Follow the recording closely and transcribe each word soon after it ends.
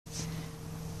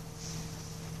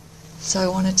So I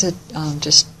wanted to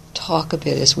just talk a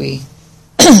bit as we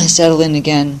settle in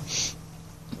again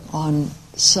on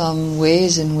some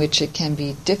ways in which it can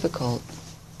be difficult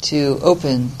to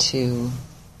open to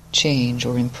change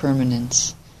or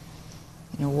impermanence.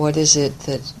 What is it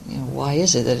that, why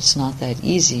is it that it's not that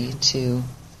easy to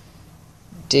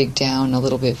dig down a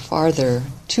little bit farther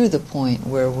to the point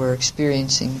where we're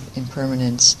experiencing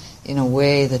impermanence in a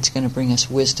way that's going to bring us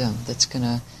wisdom, that's going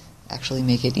to actually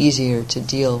make it easier to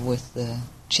deal with the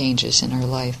changes in our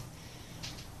life.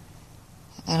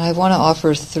 And I want to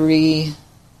offer three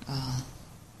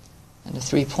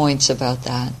points about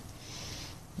that.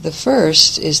 The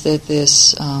first is that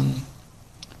this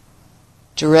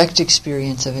direct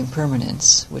experience of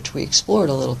impermanence, which we explored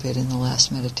a little bit in the last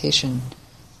meditation,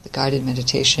 the guided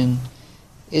meditation,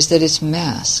 is that it's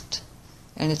masked.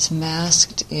 And it's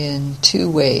masked in two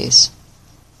ways.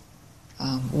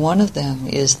 One of them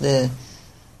is the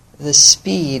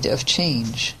speed of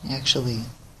change, actually.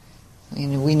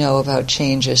 We know about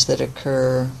changes that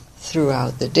occur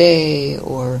throughout the day,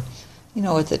 or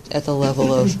at the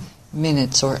level of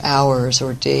minutes or hours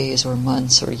or days or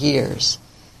months or years.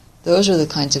 Those are the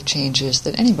kinds of changes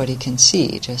that anybody can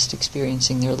see just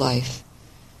experiencing their life.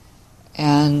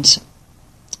 And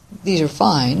these are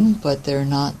fine, but they're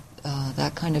not,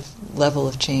 that kind of level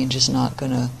of change is not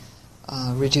going to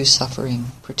reduce suffering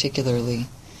particularly,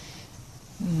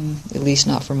 at least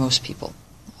not for most people.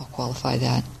 I'll qualify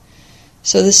that.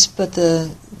 But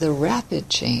the rapid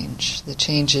change, the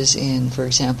changes in, for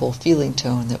example, feeling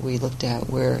tone that we looked at,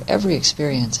 where every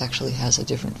experience actually has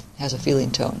a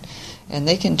feeling tone, and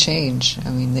they can change.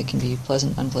 They can be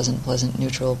pleasant, unpleasant, pleasant,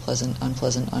 neutral, pleasant,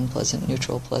 unpleasant, unpleasant,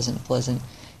 neutral, pleasant, pleasant.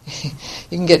 You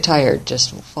can get tired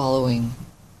just following.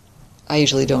 I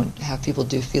usually don't have people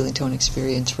do feeling tone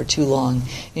experience for too long,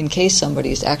 in case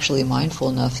somebody is actually mindful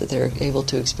enough that they're able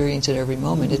to experience it every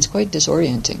moment. It's quite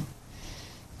disorienting.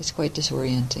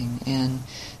 And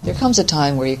there comes a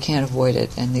time where you can't avoid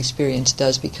it, and the experience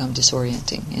does become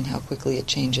disorienting in how quickly it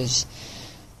changes.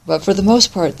 But for the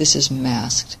most part, this is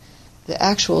masked. The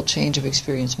actual change of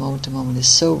experience moment to moment is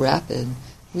so rapid,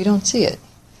 we don't see it.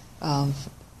 An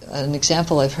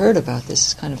example I've heard about this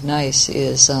is kind of nice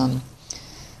is,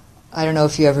 I don't know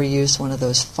if you ever used one of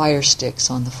those fire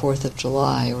sticks on the 4th of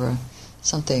July or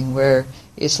something where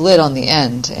it's lit on the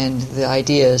end, and the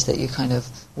idea is that you kind of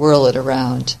whirl it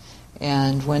around.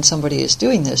 And when somebody is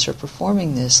doing this or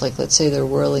performing this, like let's say they're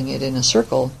whirling it in a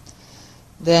circle,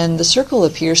 then the circle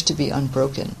appears to be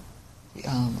unbroken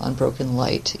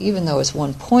light, even though it's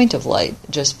one point of light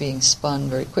just being spun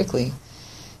very quickly.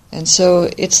 And so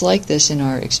it's like this in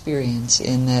our experience,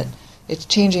 in that it's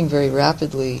changing very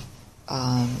rapidly.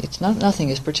 Nothing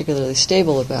is particularly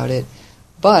stable about it,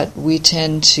 but we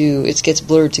tend to, it gets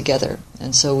blurred together,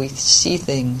 and so we see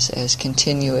things as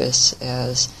continuous,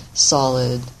 as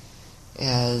solid,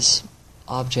 as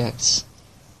objects.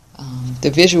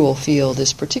 The visual field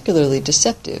is particularly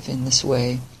deceptive in this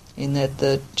way, in that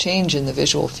the change in the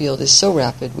visual field is so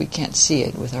rapid we can't see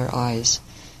it with our eyes.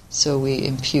 So we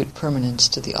impute permanence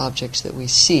to the objects that we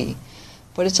see.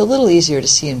 But it's a little easier to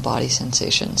see in body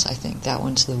sensations, I think. That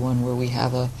one's the one where we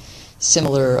have a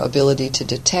similar ability to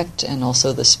detect, and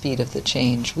also the speed of the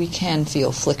change. We can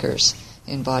feel flickers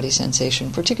in body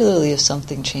sensation, particularly if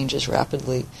something changes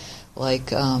rapidly,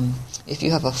 like if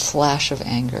you have a flash of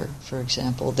anger, for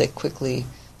example, that quickly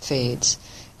fades.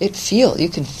 You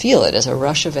can feel it as a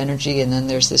rush of energy, and then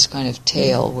there's this kind of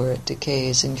tail where it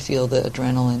decays, and you feel the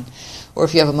adrenaline. Or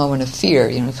if you have a moment of fear,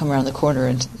 you come around the corner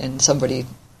and somebody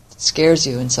scares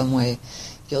you in some way,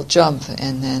 you'll jump,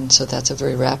 and then so that's a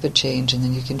very rapid change, and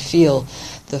then you can feel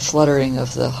the fluttering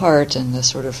of the heart and the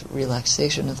sort of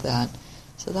relaxation of that.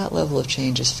 So that level of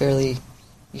change is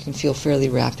you can feel fairly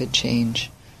rapid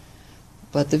change.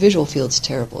 But the visual field's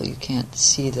terrible. You can't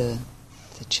see the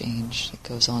change. It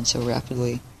goes on so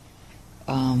rapidly.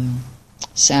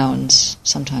 Sounds,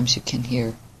 sometimes you can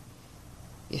hear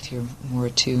if you're more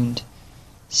attuned.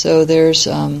 So there's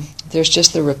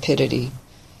just the rapidity.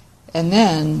 And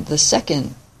then the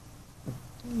second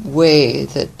way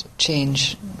that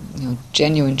change,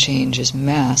 genuine change is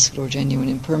masked, or genuine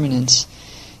impermanence,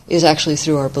 is actually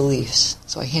through our beliefs.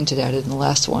 So I hinted at it in the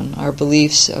last one. Our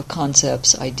beliefs,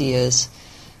 concepts, ideas.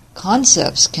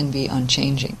 Concepts can be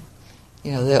unchanging.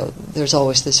 There's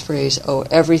always this phrase,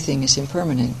 everything is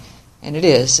impermanent. And it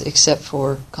is, except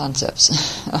for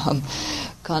concepts.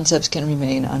 Concepts can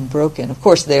remain unbroken. Of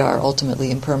course, they are ultimately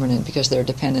impermanent because they're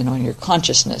dependent on your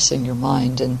consciousness and your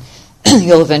mind, and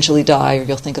you'll eventually die or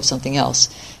you'll think of something else.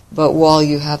 But while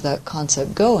you have that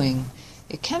concept going,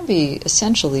 it can be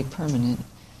essentially permanent.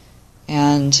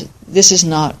 And this is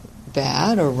not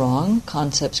bad or wrong.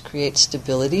 Concepts create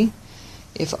stability.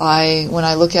 When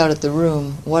I look out at the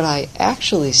room, what I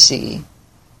actually see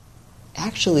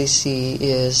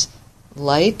is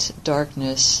light,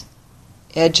 darkness,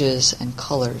 edges, and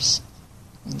colors.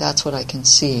 And that's what I can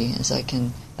see.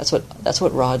 That's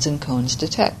what rods and cones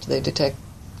detect. They detect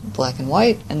black and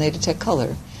white, and they detect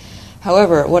color.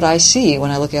 However, what I see when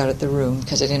I look out at the room,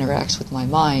 because it interacts with my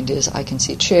mind, is I can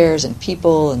see chairs and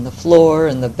people and the floor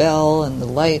and the bell and the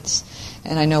lights,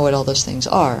 and I know what all those things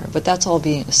are. But that's all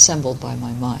being assembled by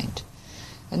my mind.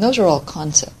 And those are all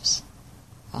concepts.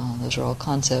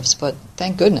 But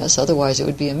thank goodness, otherwise it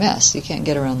would be a mess. You can't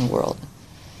get around the world.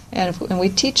 And we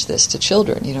teach this to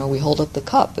children. We hold up the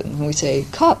cup and we say,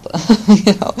 cup.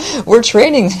 We're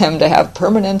training them to have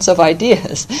permanence of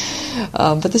ideas.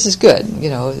 But this is good.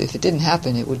 If it didn't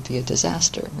happen, it would be a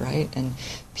disaster, right? And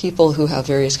people who have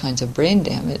various kinds of brain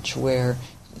damage where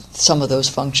some of those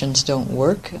functions don't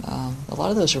work, a lot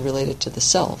of those are related to the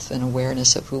self and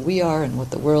awareness of who we are and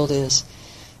what the world is.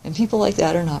 And people like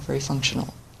that are not very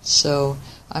functional. So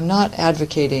I'm not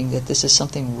advocating that this is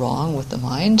something wrong with the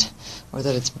mind or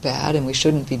that it's bad and we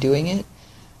shouldn't be doing it,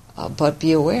 but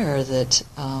be aware that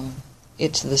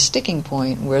it's the sticking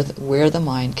point where the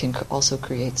mind can also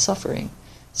create suffering.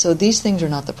 So these things are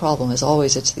not the problem. As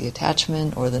always, it's the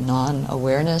attachment or the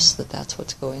non-awareness that's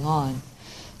what's going on.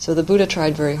 So the Buddha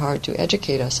tried very hard to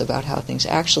educate us about how things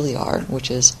actually are, which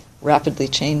is rapidly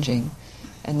changing,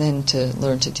 and then to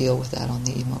learn to deal with that on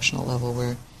the emotional level,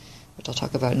 which I'll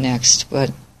talk about next.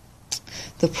 But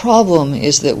the problem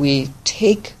is that we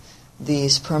take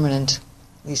these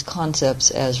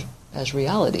concepts as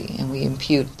reality, and we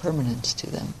impute permanence to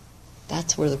them.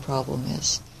 That's where the problem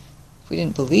is. If we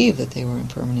didn't believe that they were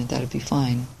impermanent, that would be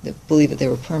fine. Believe that they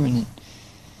were permanent.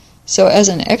 So as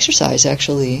an exercise,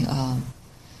 actually,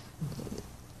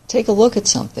 take a look at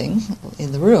something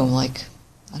in the room, like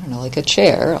a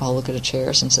chair. I'll look at a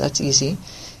chair since that's easy.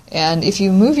 And if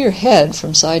you move your head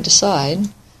from side to side,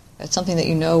 that's something that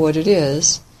you know what it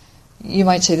is, you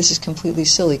might say, this is completely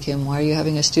silly, Kim. Why are you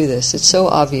having us do this? It's so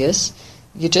obvious.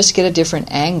 You just get a different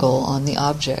angle on the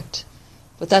object.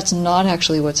 But that's not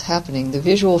actually what's happening. The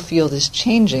visual field is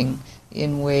changing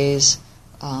in ways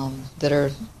that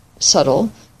are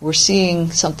subtle. We're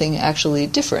seeing something actually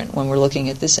different when we're looking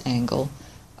at this angle.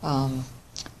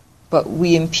 But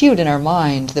we impute in our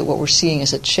mind that what we're seeing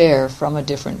is a chair from a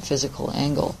different physical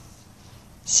angle.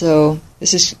 So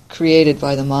this is created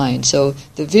by the mind. So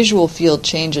the visual field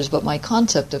changes, but my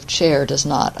concept of chair does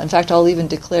not. In fact, I'll even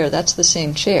declare that's the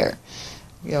same chair.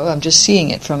 I'm just seeing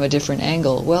it from a different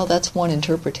angle. Well, that's one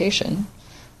interpretation.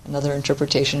 Another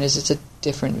interpretation is it's a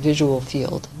different visual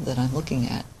field that I'm looking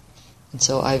at. And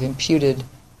so I've imputed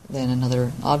then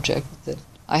another object that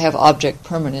I have object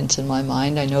permanence in my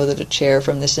mind. I know that a chair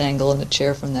from this angle and a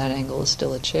chair from that angle is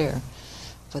still a chair.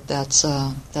 But that's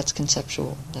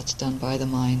conceptual. That's done by the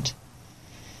mind.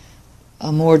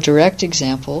 A more direct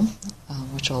example,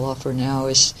 which I'll offer now,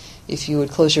 is if you would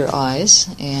close your eyes,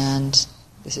 and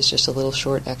this is just a little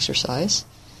short exercise,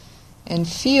 and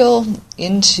feel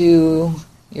into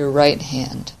your right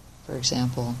hand, for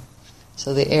example.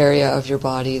 So the area of your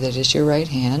body that is your right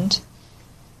hand,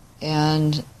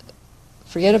 and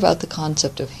forget about the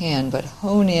concept of hand, but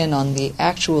hone in on the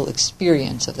actual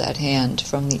experience of that hand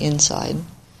from the inside.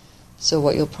 So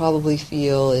what you'll probably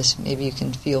feel is maybe you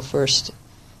can feel first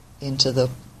into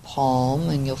the palm,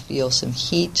 and you'll feel some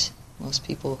heat. Most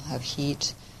people have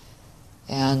heat.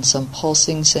 And some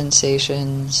pulsing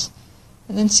sensations.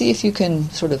 And then see if you can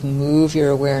sort of move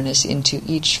your awareness into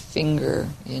each finger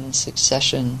in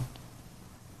succession.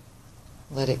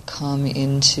 Let it come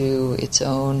into its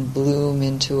own bloom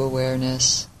into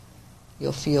awareness.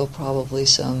 You'll feel probably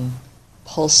some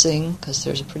pulsing, because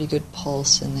there's a pretty good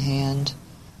pulse in the hand.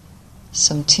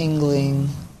 Some tingling,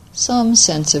 some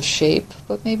sense of shape,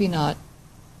 but maybe not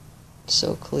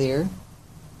so clear.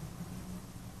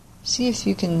 See if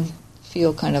you can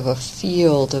feel kind of a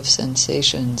field of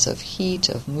sensations, of heat,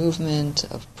 of movement,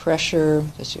 of pressure,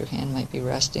 because your hand might be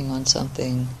resting on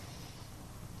something.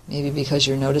 Maybe because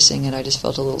you're noticing it, I just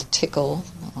felt a little tickle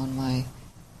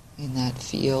in that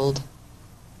field.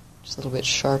 Just a little bit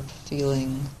sharp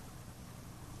feeling.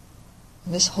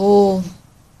 And this whole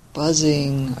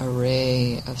buzzing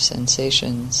array of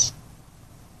sensations.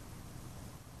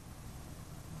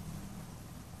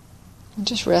 And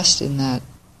just rest in that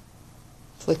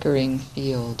flickering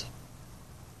field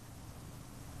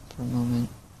for a moment.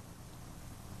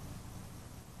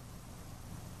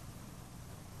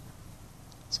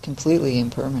 It's completely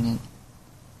impermanent.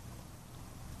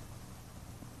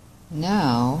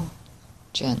 Now,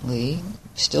 gently,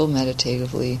 still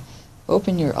meditatively,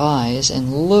 open your eyes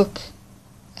and look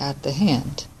at the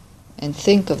hand and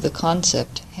think of the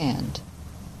concept hand.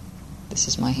 This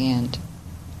is my hand.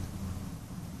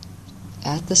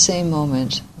 At the same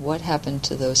moment, what happened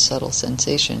to those subtle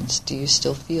sensations? Do you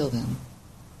still feel them?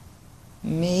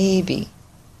 Maybe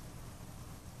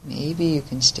you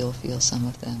can still feel some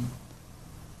of them.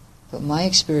 But my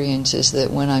experience is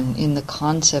that when I'm in the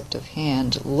concept of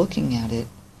hand, looking at it,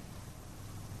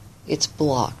 it's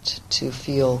blocked to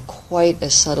feel quite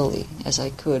as subtly as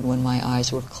I could when my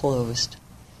eyes were closed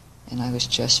and I was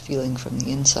just feeling from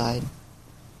the inside.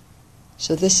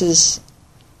 So this is,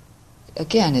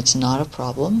 again, it's not a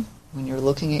problem. When you're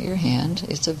looking at your hand,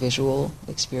 it's a visual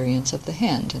experience of the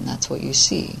hand, and that's what you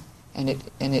see. And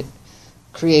it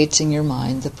creates in your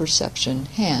mind the perception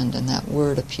hand, and that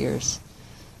word appears.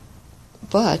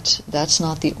 But that's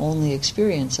not the only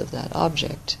experience of that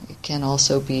object. It can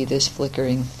also be this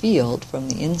flickering field from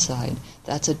the inside.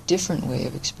 That's a different way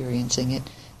of experiencing it,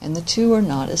 and the two are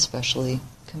not especially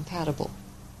compatible.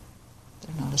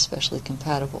 They're not especially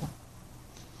compatible.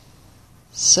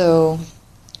 So,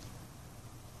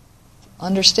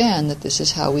 understand that this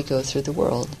is how we go through the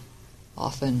world.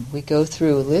 Often we go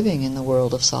through living in the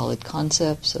world of solid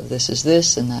concepts, of this is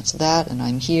this, and that's that, and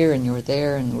I'm here, and you're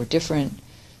there, and we're different,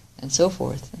 and so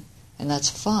forth. And that's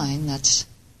fine, that's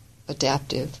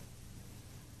adaptive.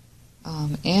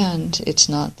 And it's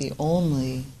not the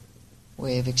only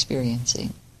way of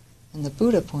experiencing. And the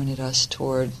Buddha pointed us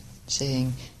toward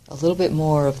saying a little bit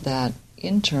more of that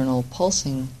internal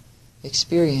pulsing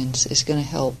experience is going to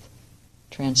help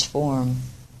transform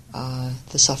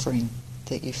the suffering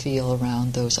that you feel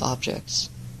around those objects,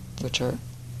 which are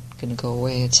going to go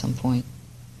away at some point.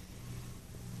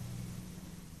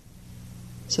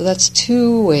 So that's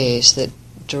two ways that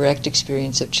direct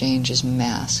experience of change is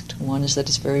masked. One is that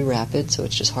it's very rapid, so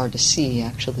it's just hard to see,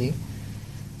 actually.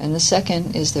 And the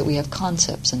second is that we have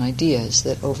concepts and ideas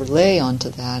that overlay onto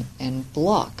that and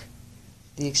block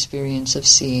the experience of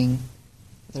seeing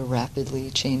the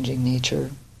rapidly changing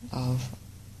nature of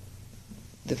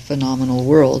the phenomenal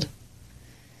world.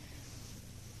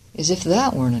 As if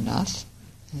that weren't enough,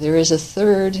 there is a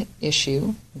third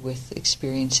issue with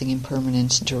experiencing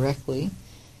impermanence directly,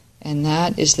 and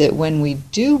that is that when we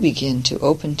do begin to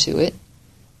open to it,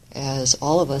 as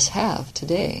all of us have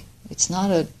today, it's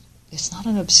not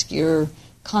an obscure,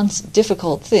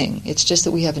 difficult thing. It's just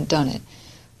that we haven't done it.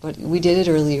 But we did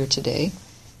it earlier today,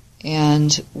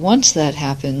 and once that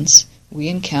happens, we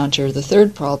encounter the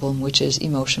third problem, which is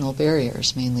emotional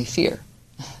barriers, mainly fear.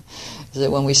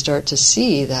 That when we start to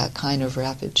see that kind of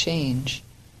rapid change,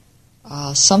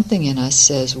 something in us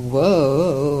says,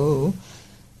 whoa,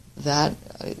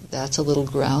 that's a little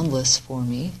groundless for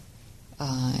me.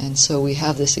 And so we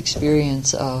have this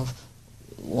experience of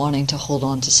wanting to hold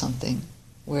on to something.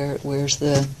 Where's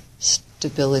the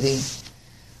stability?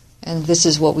 And this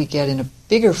is what we get in a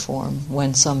bigger form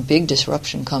when some big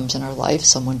disruption comes in our life.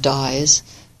 Someone dies,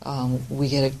 we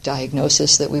get a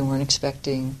diagnosis that we weren't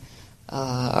expecting,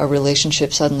 our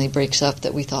relationship suddenly breaks up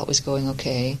that we thought was going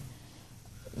okay.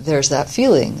 There's that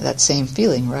feeling, that same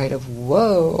feeling, right, of,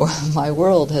 whoa, my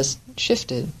world has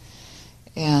shifted.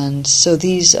 And so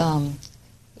these, and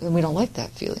we don't like that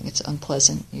feeling. It's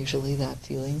unpleasant, usually, that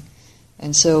feeling.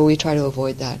 And so we try to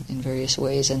avoid that in various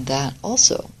ways, and that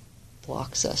also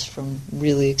blocks us from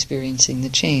really experiencing the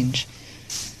change.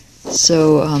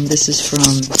 So this is from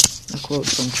a quote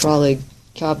from Traleg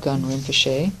Kyabgon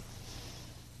Rinpoche.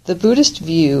 The Buddhist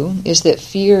view is that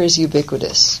fear is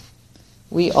ubiquitous.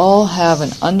 We all have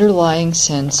an underlying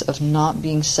sense of not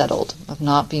being settled, of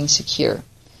not being secure.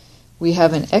 We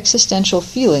have an existential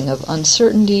feeling of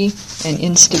uncertainty and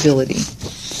instability,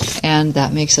 and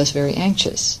that makes us very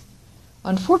anxious.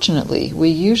 Unfortunately, we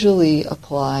usually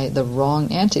apply the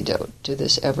wrong antidote to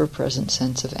this ever-present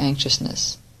sense of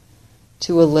anxiousness.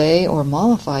 To allay or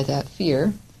mollify that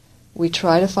fear, we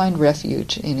try to find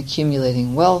refuge in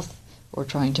accumulating wealth, or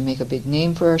trying to make a big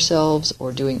name for ourselves,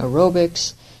 or doing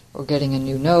aerobics, or getting a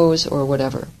new nose, or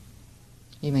whatever.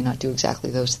 You may not do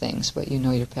exactly those things, but you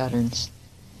know your patterns.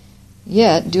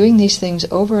 Yet, doing these things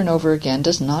over and over again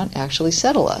does not actually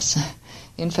settle us.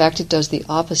 In fact, it does the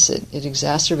opposite. It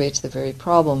exacerbates the very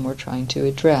problem we're trying to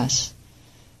address.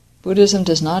 Buddhism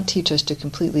does not teach us to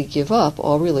completely give up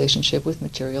all relationship with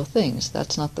material things.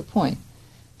 That's not the point.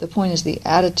 The point is the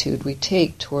attitude we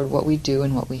take toward what we do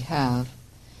and what we have.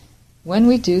 When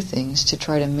we do things to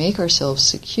try to make ourselves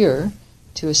secure,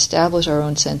 to establish our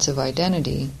own sense of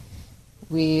identity,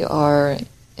 we are,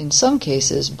 in some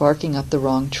cases, barking up the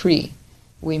wrong tree.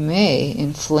 We may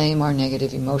inflame our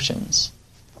negative emotions.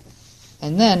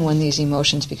 And then when these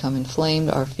emotions become inflamed,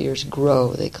 our fears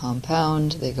grow, they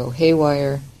compound, they go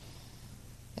haywire.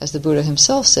 As the Buddha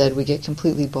himself said, we get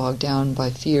completely bogged down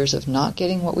by fears of not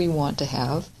getting what we want to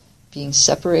have, being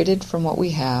separated from what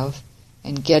we have,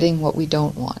 and getting what we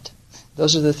don't want.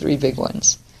 Those are the three big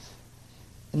ones.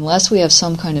 Unless we have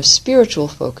some kind of spiritual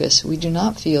focus, we do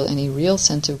not feel any real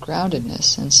sense of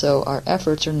groundedness, and so our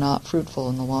efforts are not fruitful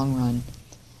in the long run.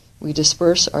 We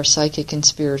disperse our psychic and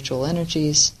spiritual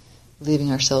energies,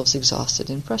 leaving ourselves exhausted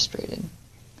and frustrated.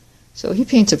 So he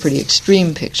paints a pretty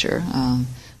extreme picture.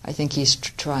 I think he's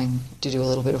trying to do a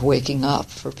little bit of waking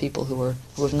up for people who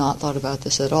have not thought about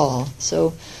this at all.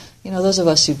 So, those of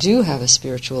us who do have a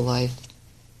spiritual life,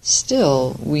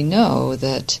 still we know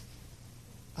that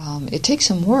it takes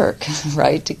some work,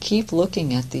 right, to keep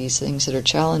looking at these things that are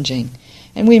challenging.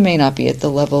 And we may not be at the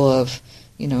level of,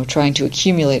 trying to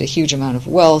accumulate a huge amount of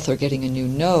wealth or getting a new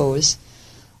nose,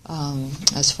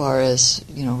 as far as,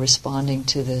 responding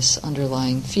to this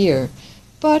underlying fear.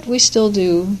 But we still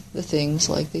do the things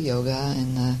like the yoga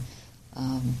and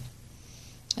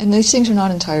these things are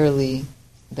not entirely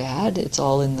bad. It's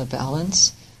all in the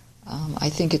balance. I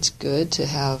think it's good to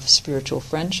have spiritual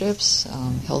friendships,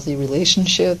 healthy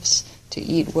relationships, to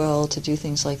eat well, to do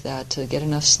things like that, to get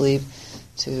enough sleep,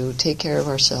 to take care of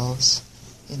ourselves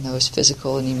in those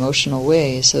physical and emotional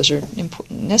ways. Those are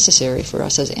necessary for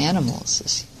us as animals,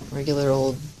 as regular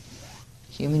old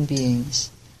human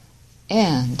beings.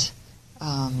 And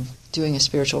doing a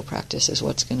spiritual practice is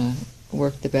what's going to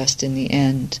work the best in the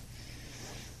end.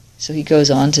 So he goes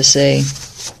on to say,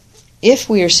 if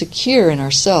we are secure in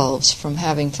ourselves from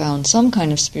having found some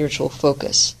kind of spiritual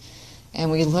focus,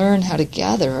 and we learn how to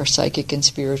gather our psychic and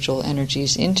spiritual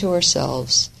energies into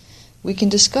ourselves, we can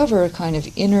discover a kind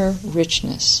of inner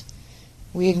richness.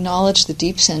 We acknowledge the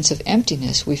deep sense of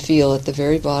emptiness we feel at the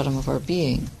very bottom of our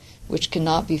being, which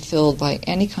cannot be filled by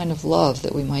any kind of love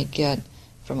that we might get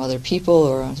from other people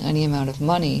or any amount of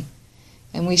money,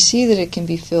 and we see that it can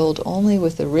be filled only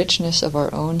with the richness of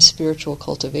our own spiritual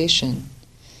cultivation.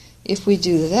 If we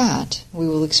do that, we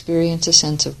will experience a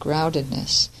sense of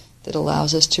groundedness that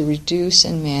allows us to reduce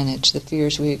and manage the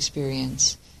fears we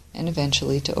experience, and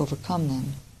eventually to overcome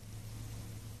them.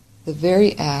 The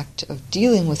very act of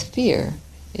dealing with fear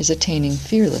is attaining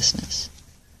fearlessness.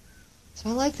 So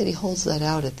I like that he holds that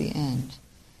out at the end,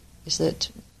 is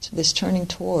that this turning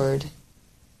toward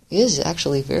is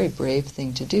actually a very brave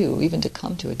thing to do. Even to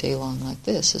come to a Daylong like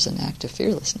this is an act of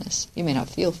fearlessness. You may not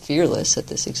feel fearless at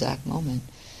this exact moment,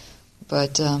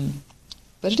 but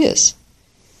it is.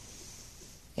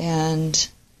 And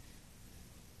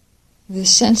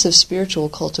this sense of spiritual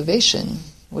cultivation,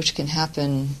 which can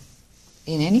happen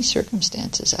in any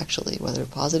circumstances, actually, whether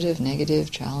positive,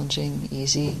 negative, challenging,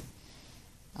 easy,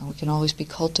 we can always be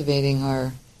cultivating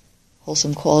our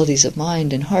wholesome qualities of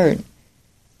mind and heart,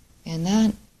 and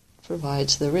that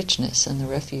provides the richness and the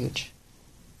refuge.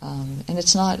 And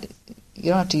it's not, you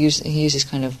don't have to use, he uses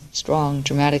kind of strong,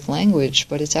 dramatic language,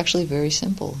 but it's actually very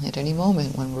simple. At any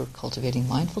moment when we're cultivating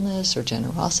mindfulness or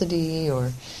generosity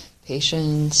or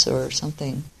patience or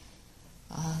something,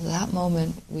 that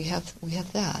moment we have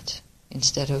that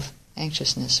instead of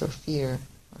anxiousness or fear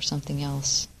or something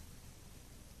else.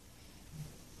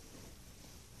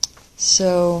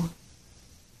 So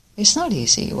it's not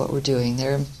easy what we're doing.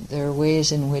 There are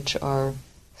ways in which our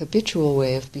habitual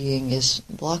way of being is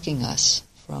blocking us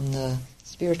from the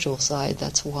spiritual side.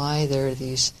 That's why there are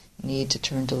these need to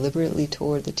turn deliberately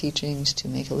toward the teachings, to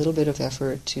make a little bit of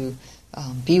effort to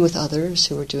be with others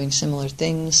who are doing similar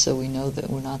things, so we know that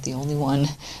we're not the only one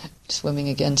swimming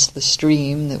against the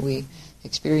stream that we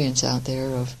experience out there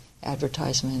of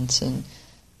advertisements and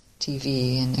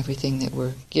TV and everything that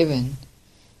we're given.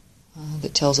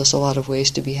 That tells us a lot of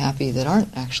ways to be happy that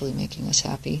aren't actually making us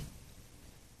happy.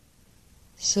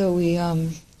 So we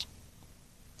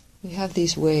have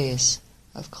these ways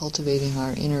of cultivating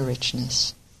our inner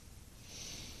richness.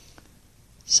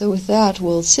 So with that,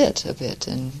 we'll sit a bit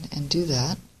and do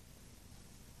that.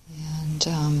 And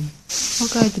I'll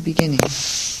guide the beginning.